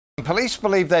police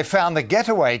believe they found the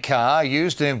getaway car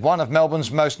used in one of Melbourne's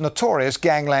most notorious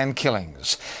gangland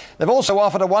killings. They've also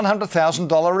offered a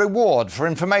 $100,000 reward for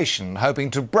information, hoping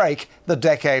to break the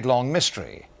decade-long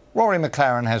mystery. Rory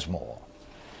McLaren has more.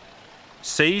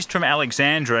 Seized from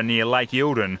Alexandra near Lake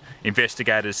Eildon,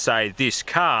 investigators say this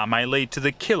car may lead to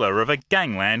the killer of a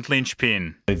gangland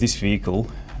linchpin. This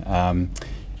vehicle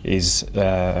is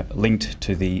linked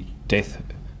to the death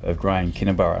of Graham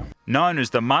Kinniburgh. Known as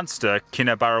the Munster,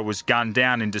 Kinniburgh was gunned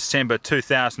down in December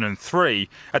 2003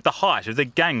 at the height of the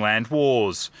gangland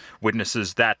wars.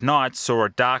 Witnesses that night saw a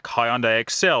dark Hyundai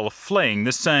XL fleeing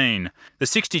the scene. The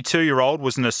 62-year-old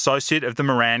was an associate of the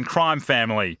Moran crime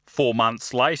family. 4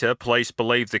 months later, police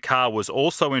believe the car was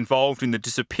also involved in the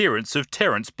disappearance of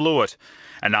Terence Blewett,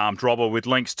 an armed robber with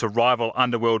links to rival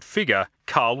underworld figure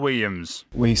Carl Williams.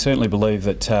 We certainly believe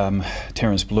that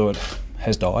Terence Blewett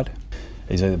has died.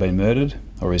 He's either been murdered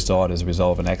or he's died as a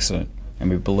result of an accident, and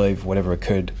we believe whatever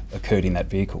occurred in that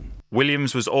vehicle.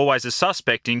 Williams was always a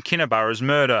suspect in Kinniburgh's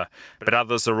murder, but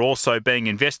others are also being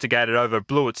investigated over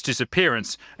Blewett's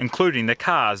disappearance, including the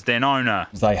car's then owner.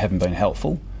 They haven't been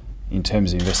helpful in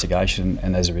terms of investigation,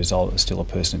 and as a result, there's still a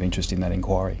person of interest in that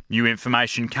inquiry. New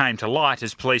information came to light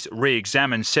as police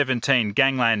re-examined 17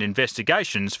 gangland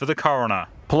investigations for the coroner.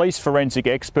 Police forensic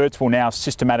experts will now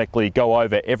systematically go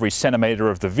over every centimetre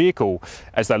of the vehicle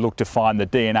as they look to find the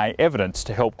DNA evidence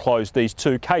to help close these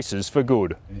two cases for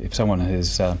good. If someone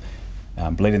has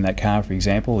bled in that car, for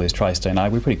example, there's trace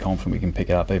DNA, we're pretty confident we can pick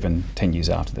it up even 10 years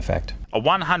after the fact. A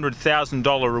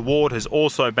 $100,000 reward has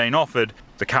also been offered.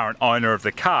 The current owner of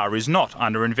the car is not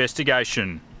under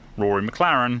investigation. Rory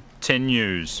McLaren, 10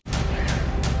 News.